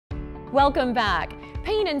Welcome back.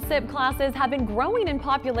 Paint and sip classes have been growing in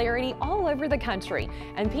popularity all over the country,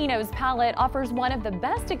 and Pinot's Palette offers one of the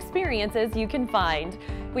best experiences you can find.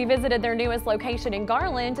 We visited their newest location in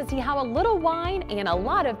Garland to see how a little wine and a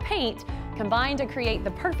lot of paint combine to create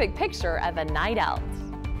the perfect picture of a night out.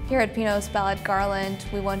 Here at Pinot's Palette Garland,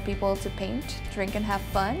 we want people to paint, drink, and have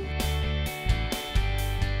fun.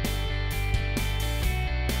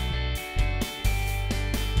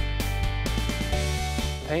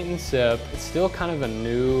 Paint and sip, it's still kind of a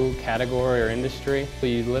new category or industry.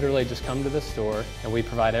 You literally just come to the store and we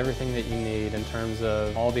provide everything that you need in terms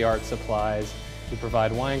of all the art supplies. We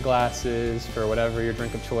provide wine glasses for whatever your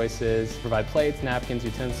drink of choice is. We provide plates, napkins,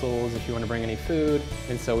 utensils if you want to bring any food.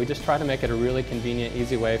 And so we just try to make it a really convenient,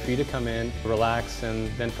 easy way for you to come in, relax, and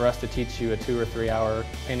then for us to teach you a 2 or 3 hour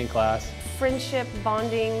painting class. Friendship,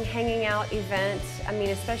 bonding, hanging out event. I mean,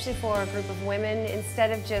 especially for a group of women, instead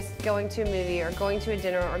of just going to a movie or going to a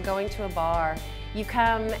dinner or going to a bar, you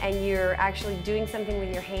come and you're actually doing something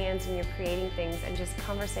with your hands and you're creating things and just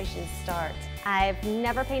conversations start. I've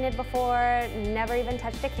never painted before, never even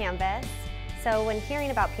touched a canvas. So when hearing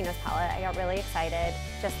about Pinot's Palette, I got really excited.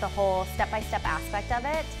 Just the whole step-by-step aspect of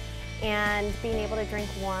it and being able to drink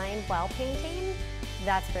wine while painting,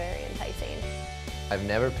 that's very enticing. I've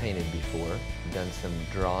never painted before. I've done some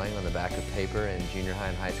drawing on the back of paper in junior high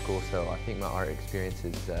and high school, so I think my art experience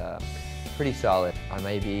is pretty solid. I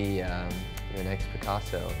may be the next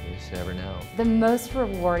Picasso, you just never know. The most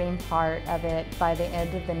rewarding part of it by the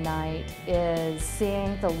end of the night is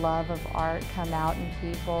seeing the love of art come out in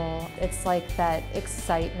people. It's like that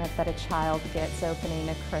excitement that a child gets opening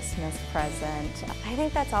a Christmas present. I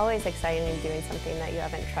think that's always exciting in doing something that you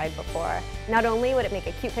haven't tried before. Not only would it make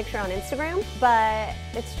a cute picture on Instagram, but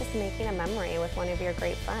it's just making a memory with one of your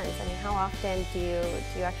great friends. I mean, how often do you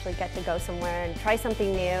actually get to go somewhere and try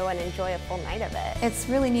something new and enjoy a full night of it? It's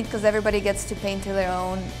really neat because everybody gets to paint to their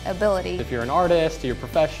own ability. If you're an artist, you're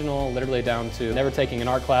professional, literally down to never taking an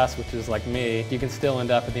art class, which is like me, you can still end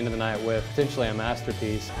up at the end of the night with potentially a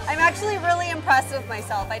masterpiece. I'm actually really impressed with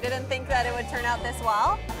myself. I didn't think that it would turn out this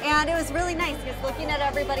well. And it was really nice because looking at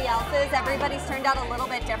everybody else's, everybody's turned out a little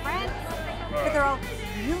bit different, but they're all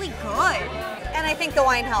really good. And I think the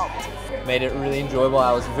wine helped. Made it really enjoyable.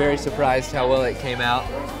 I was very surprised how well it came out.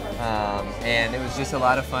 And it was just a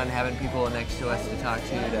lot of fun having people next to us to talk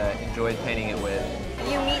to enjoy painting it with.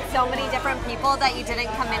 You meet so many different people that you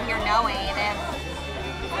didn't come in here knowing. And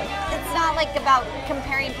it's not like about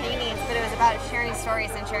comparing paintings, but it was about sharing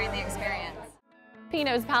stories and sharing the experience.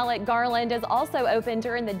 Pinot's Palette Garland is also open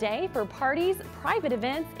during the day for parties, private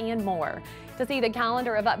events, and more. To see the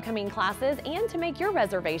calendar of upcoming classes and to make your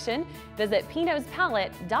reservation, visit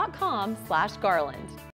pinotspalette.com/garland.